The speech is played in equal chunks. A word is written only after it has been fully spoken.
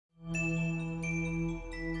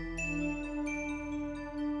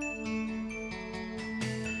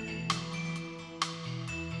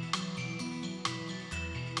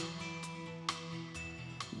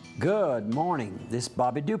Good morning. This is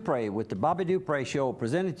Bobby Dupre with the Bobby Dupre Show,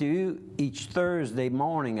 presented to you each Thursday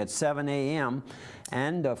morning at 7 a.m.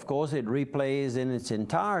 And, of course, it replays in its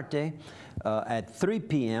entirety at 3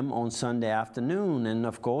 p.m. on Sunday afternoon. And,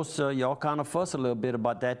 of course, y'all kind of fuss a little bit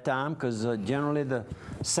about that time because generally the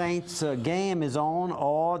Saints game is on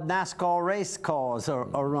or NASCAR race cars are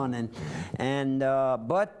running. And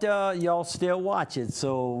but y'all still watch it,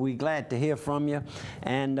 so we're glad to hear from you.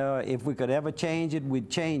 And if we could ever change it, we'd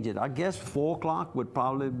change it. I guess 4 o'clock would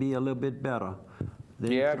probably be a little bit better.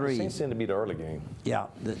 Yeah, 3. the Saints tend to be the early game. Yeah,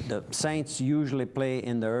 the Saints usually play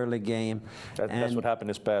in the early game. That's what happened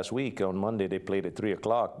this past week. On Monday, they played at 3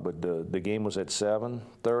 o'clock, but the game was at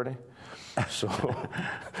 7:30. So,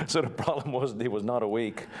 so the problem was they was not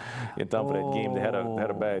awake in time for that game. They had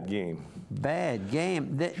a bad game. Bad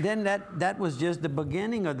game. Then that was just the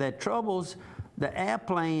beginning of their troubles. The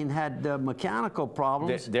airplane had mechanical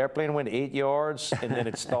problems. The airplane went 8 yards and then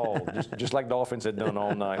it stalled, just like Dolphins had done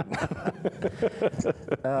all night.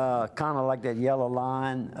 Kind of like that yellow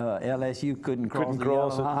line. LSU couldn't cross the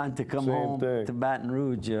yellow line to come home to Baton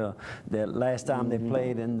Rouge the last time they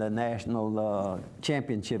played in the national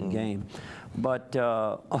championship game. But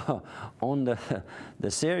on the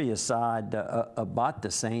serious side about the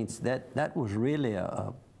Saints, that was really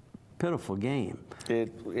a pitiful game.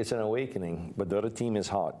 It's an awakening, but the other team is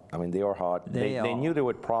hot. I mean, they are hot. They knew they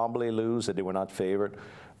would probably lose, that they were not favored,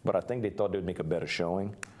 but I think they thought they would make a better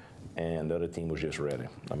showing, and the other team was just ready.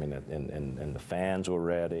 I mean, and the fans were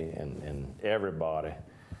ready, and everybody.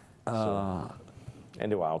 And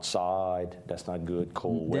they were outside. That's not good.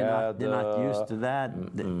 Cold weather. They're not used to that.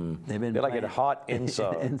 They like it hot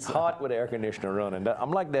inside. Hot with the air conditioner running.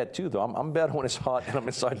 I'm like that too, though. I'm better when it's hot and I'm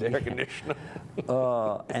inside the air conditioner.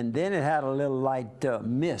 And then it had a little light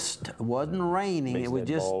mist. It wasn't raining. It was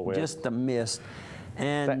just a mist.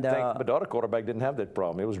 And but the other quarterback didn't have that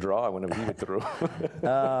problem. It was dry whenever he went through.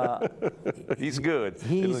 He's good.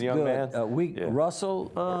 He's a young good. man. Russell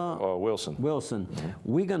Wilson. Wilson.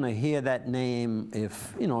 We're going to hear that name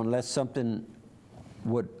if, unless something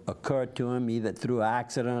would occur to him, either through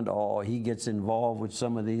accident or he gets involved with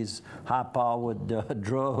some of these high-powered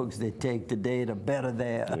drugs they take today to better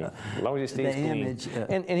their, as long as he stays clean. Image.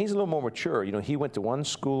 And he's a little more mature. He went to one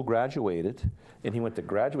school, graduated, and he went to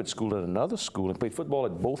graduate school at another school and played football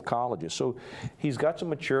at both colleges. So he's got some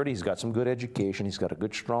maturity. He's got some good education. He's got a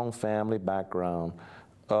good, strong family background.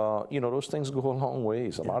 Those things go a long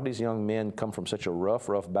ways. A lot of these young men come from such a rough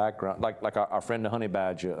background, like our friend the Honey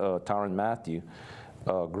Badger, Tyrann Mathieu.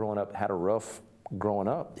 Growing up, had a rough growing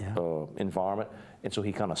up environment, and so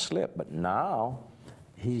he kind of slipped. But now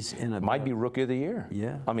he's in might be Rookie of the Year.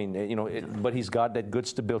 Yeah. I mean, but he's got that good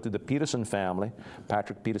stability. The Peterson family,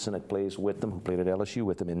 Patrick Peterson that plays with them, who played at LSU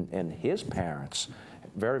with him, and his parents,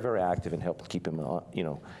 very, very active and helped keep him,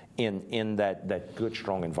 in that good,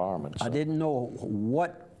 strong environment. So. I didn't know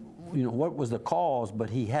what was the cause, but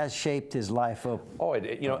he has shaped his life up. Oh,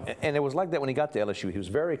 and it was like that when he got to LSU. He was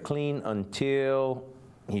very clean until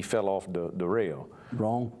he fell off the rail.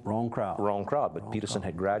 Wrong crowd. Wrong crowd, but Peterson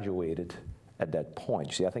had graduated at that point.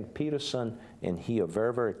 You see, I think Peterson and he are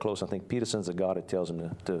very, very close. I think Peterson's the guy that tells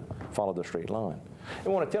him to follow the straight line. I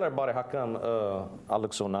want to tell everybody how come I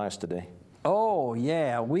look so nice today. Oh,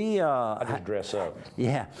 yeah, I just dress up.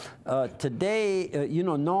 Yeah. Today,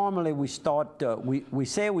 normally we start, we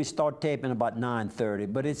say we start taping about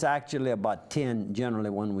 9:30, but it's actually about 10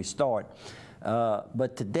 generally when we start.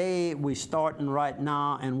 But today we're starting right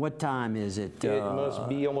now, and what time is it? It must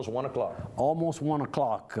be almost 1 o'clock. Almost 1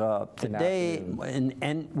 o'clock today,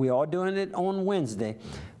 and we are doing it on Wednesday.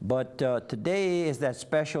 But today is that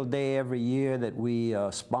special day every year that we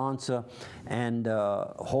sponsor and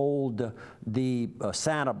hold the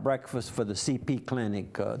Santa breakfast for the CP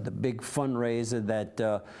Clinic, the big fundraiser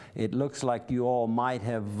that it looks like you all might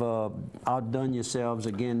have outdone yourselves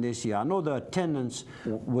again this year. I know the attendance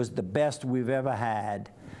was the best we've ever had.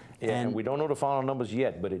 Yeah, and we don't know the final numbers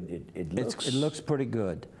yet, but it looks pretty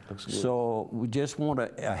good. So we just want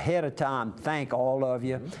to, ahead of time, thank all of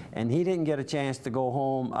you. And he didn't get a chance to go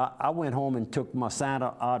home. I went home and took my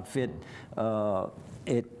Santa outfit.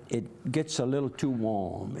 It gets a little too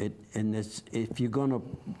warm. If you're going to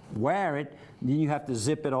wear it, then you have to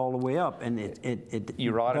zip it all the way up, and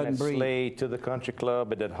you ride in a sleigh to the country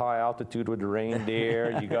club at that high altitude with the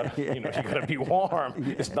reindeer. You got you got to be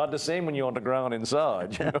warm. It's not the same when you're on the ground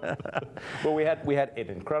inside. But we had an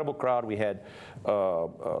incredible crowd. We had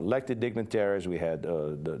elected dignitaries. We had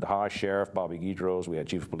the High Sheriff Bobby Guidros. We had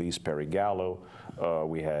Chief of Police Perry Gallo.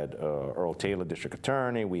 We had Earl Taylor, District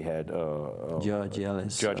Attorney. We had Judge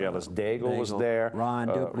Ellis. Judge Ellis Daigle was there. Ryan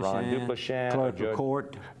Duplichan, Clerk of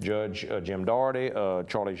Court. Judge Jim Daugherty,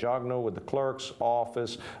 Charlie Jagno with the clerk's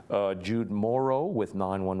office, Jude Morrow with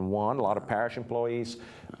 911, a lot of parish employees.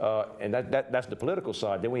 And that's the political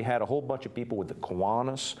side. Then we had a whole bunch of people with the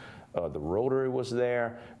Kiwanis. The Rotary was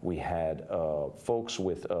there. We had folks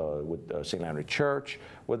with St. Landry Church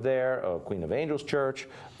were there, Queen of Angels Church.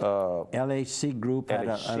 LHC group.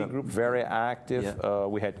 LHC group, very active. Yeah.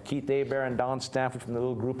 We had Keith Aber and Don Stafford from the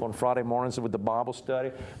little group on Friday mornings with the Bible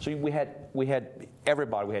study. So we had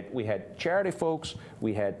everybody. We had charity folks,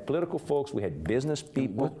 we had political folks, we had business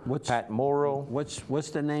people. Pat Morrow.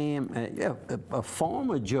 What's the name? A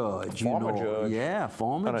former judge. Former judge. Yeah,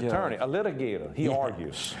 former judge. An attorney, a litigator. He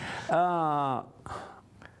argues.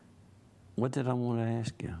 What did I want to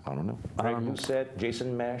ask you? I don't know. Greg Doucette,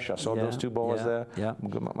 Jason Mesh. I saw those two boys there. Yeah.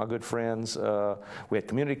 My good friends. We had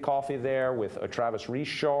community coffee there with Travis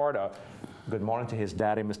Richard. Good morning to his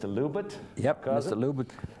daddy, Mr. Lubert. Yep, Mr. Lubert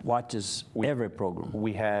watches every program.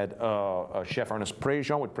 We had Chef Ernest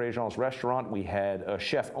Prejean with Prejean's Restaurant. We had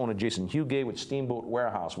Chef owner Jason Hugay with Steamboat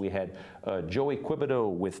Warehouse. We had Joey Quibido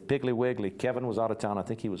with Piggly Wiggly. Kevin was out of town. I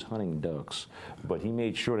think he was hunting ducks. But he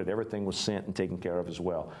made sure that everything was sent and taken care of as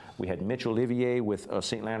well. We had Mitch Olivier with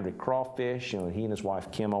St. Landry Crawfish. You know, he and his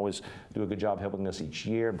wife Kim always do a good job helping us each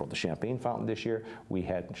year. Brought the champagne fountain this year. We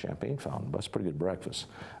had champagne fountain. That's a pretty good breakfast.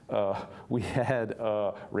 We had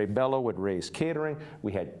Ray Bello with Ray's Catering.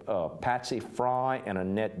 We had Patsy Fry and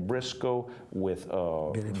Annette Briscoe with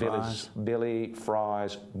Billy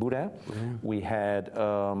Fry's Boudin. We had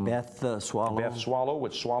Beth Swallow. Beth Swallow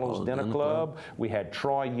with Swallow's Dinner Club. We had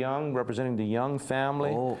Troy Young representing the Young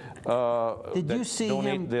family. Did you see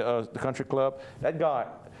him? The country club. That guy.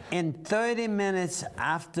 In 30 minutes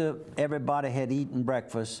after everybody had eaten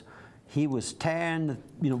breakfast, he was tearing,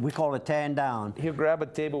 we call it tearing down. He'll grab a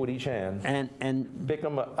table with each hand and pick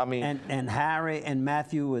them up. I mean, and Harry and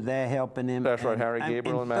Matthew were there helping him. That's right, Harry,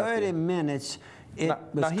 Gabriel, and Matthew. In 30 minutes, it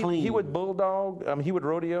was clean. He would bulldog. I mean, he would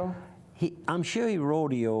rodeo. I'm sure he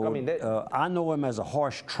rodeoed. I mean, I know him as a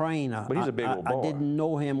horse trainer. But he's a big old boy. I didn't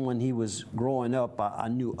know him when he was growing up. I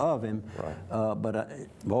knew of him. Right. But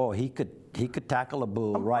boy, he could tackle a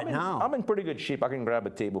bull now. I'm in pretty good shape. I can grab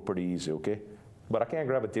a table pretty easy, okay? But I can't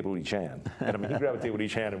grab a table with each hand. And I mean, he grabbed a table with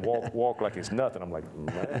each hand and walk like it's nothing. I'm like,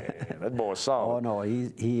 man, that boy's solid. Oh, no,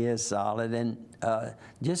 he is solid and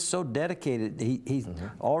just so dedicated. He's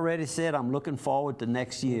already said, I'm looking forward to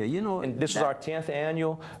next year. And this is our 10th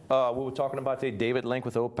annual. We were talking about today, David Link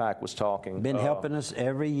with OPAC was talking. Been helping us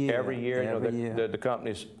every year. Every year. The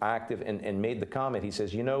company's active and made the comment. He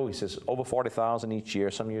says, over 40,000 each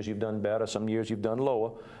year. Some years you've done better, some years you've done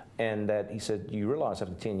lower. And that he said, you realize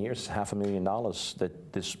after 10 years, it's $500,000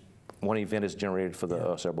 that this one event has generated for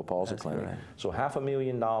the cerebral palsy clinic. Correct. So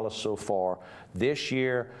 $500,000 so far. This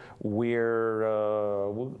year,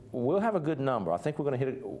 we'll have a good number. I think we're going to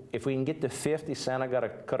hit it. If we can get to 50, Santa got to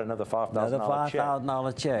cut another $5,000 check.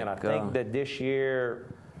 Another $5,000 check. And I think that this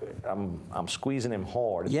year, I'm squeezing him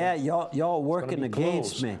hard. Y'all working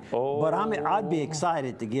against me. Oh. But I'd be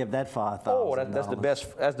excited to give that $5,000. Oh, that's the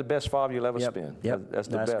best. That's the best $5 you'll ever spend. Yep. That's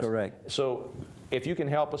the best. That's correct. So, if you can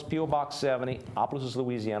help us, P.O. Box 70, Opelousas,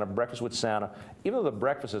 Louisiana, Breakfast with Santa. Even though the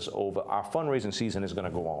breakfast is over, our fundraising season is going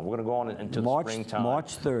to go on. We're going to go on until the springtime.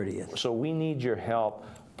 March 30th. So we need your help.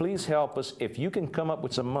 Please help us. If you can come up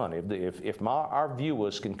with some money, if our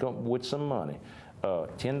viewers can come up with some money,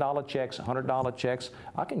 $10 checks, $100 checks.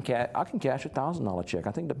 I can cash a $1,000 check.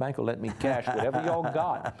 I think the bank will let me cash whatever y'all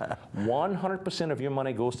got. 100% of your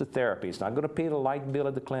money goes to therapy. It's not going to pay the light bill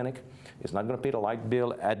at the clinic. It's not going to pay the light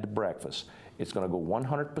bill at the breakfast. It's going to go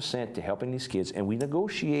 100% to helping these kids. And we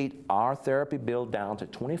negotiate our therapy bill down to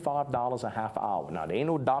 $25 a half hour. Now, there ain't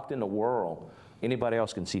no doctor in the world anybody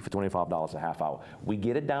else can see for $25 a half hour. We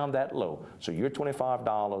get it down that low. So your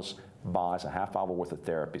 $25 buys a half hour worth of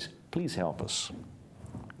therapies. Please help us.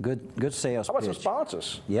 Good sales How about pitch. some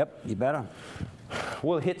sponsors? Yep, you better.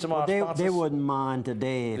 We'll hit some of our sponsors. They wouldn't mind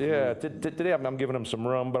today. Today I'm giving them some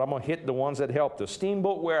rum, but I'm going to hit the ones that helped us.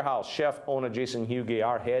 Steamboat Warehouse, chef owner Jason Hugay,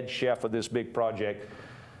 our head chef of this big project.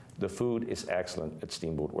 The food is excellent at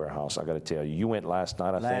Steamboat Warehouse, I got to tell you. You went last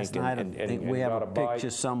night, I think. I think we have a picture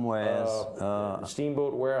somewhere.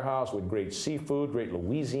 Steamboat Warehouse with great seafood, great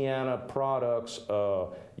Louisiana products.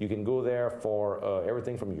 You can go there for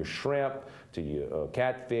everything from your shrimp to your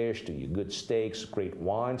catfish to your good steaks, great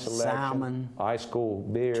wine selection. Salmon. Ice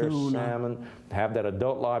cold beer, tuna. salmon. Have that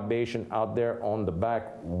adult libation out there on the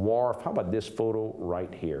back wharf. How about this photo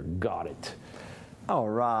right here? Got it. All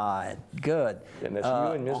right, good. And that's you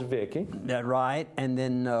and Miss Vicky. That right, and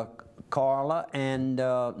then Carla and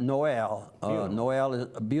Noel. Noel is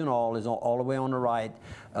Bunal is all the way on the right.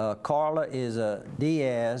 Carla is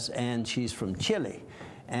Diaz, and she's from Chile.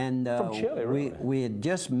 And From Chile, really? we had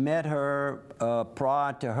just met her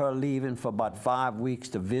prior to her leaving for about 5 weeks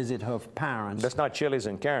to visit her parents. That's not Chile's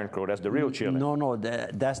in Karen Crow. That's the real Chile. No,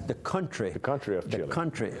 that's the country. The country of Chile. The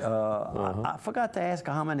country. I forgot to ask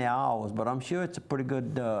her how many hours, but I'm sure it's a pretty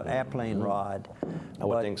good airplane ride. I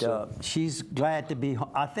would think so. She's glad to be.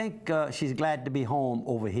 I think she's glad to be home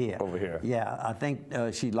over here. Over here. Yeah, I think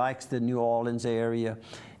she likes the New Orleans area.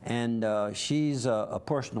 And she's a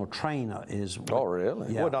personal trainer. Oh,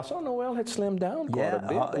 really? Yeah. Well, I saw Noel had slimmed down quite a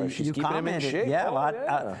bit. There. She's you keeping him in commented. shape. Yeah, Oh,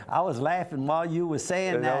 well, I was laughing while you were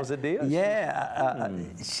saying that. That was the deal? Yeah,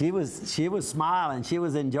 she was smiling. She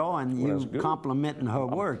was enjoying you complimenting her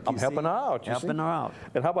work. I'm helping her out. Helping her out.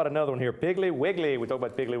 And how about another one here? Piggly Wiggly. We talk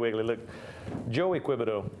about Piggly Wiggly. Look, Joey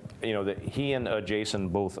Quibido, you know, he and Jason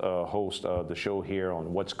both host the show here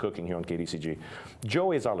on What's Cooking here on KDCG.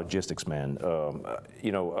 Joey is our logistics man.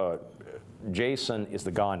 You know, Jason is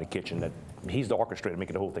the guy in the kitchen that he's the orchestrator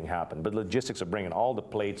making the whole thing happen. But logistics are bringing all the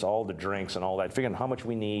plates, all the drinks, and all that, figuring how much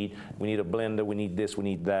we need. We need a blender. We need this. We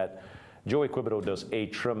need that. Joey Quibido does a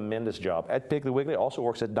tremendous job at Piggly Wiggly. Also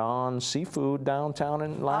works at Don's Seafood downtown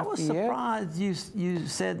in Lafayette. I was surprised you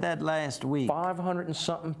said that last week. 500 and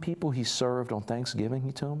something people he served on Thanksgiving,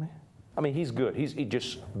 he told me. I mean, he's good. He's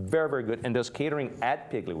just very, very good, and does catering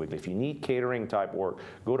at Piggly Wiggly. If you need catering type work,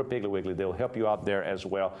 go to Piggly Wiggly. They'll help you out there as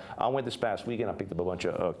well. I went this past weekend. I picked up a bunch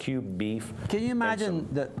of cubed beef. Can you imagine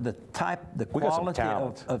the quality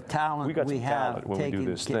of talent we have when we do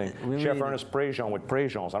this thing? Chef Ernest Prejean with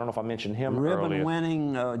Prejeans. I don't know if I mentioned him earlier. Ribbon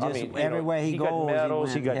winning, everywhere he goes. He got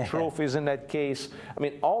medals. He got yeah. trophies in that case. I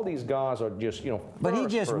mean, all these guys are just, you know, but he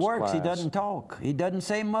just works. Class. He doesn't talk. He doesn't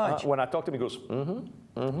say much. When I talk to him, he goes,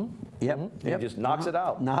 Yep. He just knocks it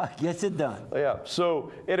out. No, gets it done. Yeah.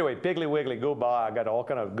 So anyway, Piggly Wiggly, go by. I got all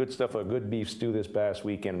kind of good stuff, a good beef stew this past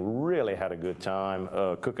weekend. Really had a good time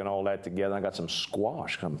cooking all that together. I got some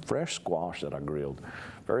squash, some fresh squash that I grilled.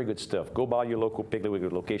 Very good stuff. Go by your local Piggly Wiggly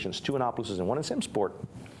locations, 2 in Annapolis and 1 in Simsport.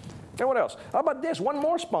 And what else? How about this? One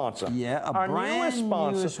more sponsor. Yeah, Our brand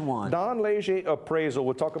newest one. Don Leger Appraisal.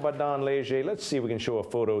 We'll talk about Don Leger. Let's see if we can show a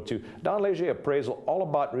photo too. Don Leger Appraisal, all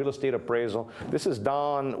about real estate appraisal. This is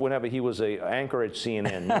Don whenever he was an anchor at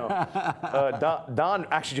CNN. You know? Don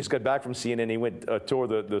actually just got back from CNN. He went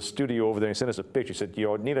toured the studio over there and sent us a picture. He said,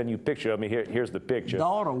 you need a new picture of me. Here's the picture.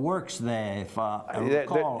 Daughter works there, if I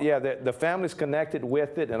recall. The family's connected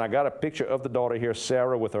with it, and I got a picture of the daughter here,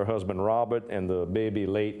 Sarah, with her husband Robert, and the baby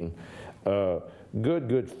Leighton.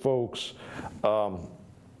 Good folks.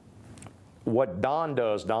 What Don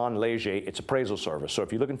does, Don Leger, it's appraisal service. So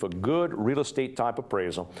if you're looking for good real estate type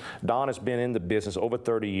appraisal, Don has been in the business over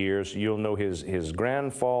 30 years. You'll know his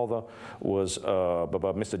grandfather was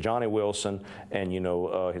Mr. Johnny Wilson, and you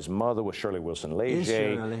know his mother was Shirley Wilson Leger. Is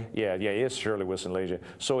Shirley? Yeah, it's Shirley Wilson Leger.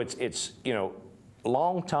 So it's you know,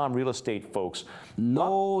 long-time real estate folks.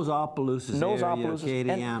 Knows Opelousas area,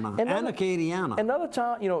 Acadiana. and Acadiana. Another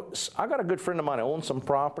time, you know, I got a good friend of mine that owns some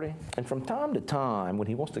property, and from time to time, when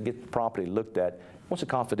he wants to get the property looked at, he wants it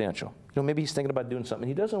confidential. You know, maybe he's thinking about doing something.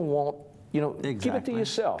 He doesn't want, you know, keep it to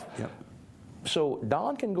yourself. Yep. So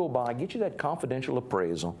Don can go by, get you that confidential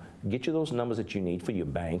appraisal, get you those numbers that you need for your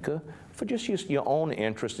banker, for just your own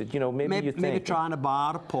interest. You know, maybe trying to buy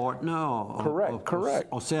out a partner,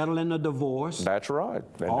 or settling a divorce. That's right.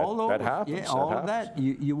 That happens. Yeah, all of that.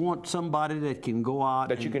 You want somebody that can go out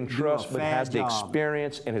that you can trust, but has the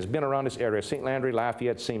experience and has been around this area: St. Landry,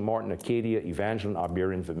 Lafayette, St. Martin, Acadia, Evangeline,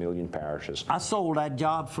 Arbury, and Vermilion parishes. I sold that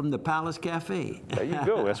job from the Palace Cafe. There you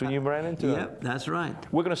go. That's when you ran into it. Yep, that's right.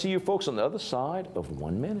 We're going to see you folks on the other side of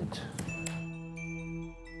 1 minute.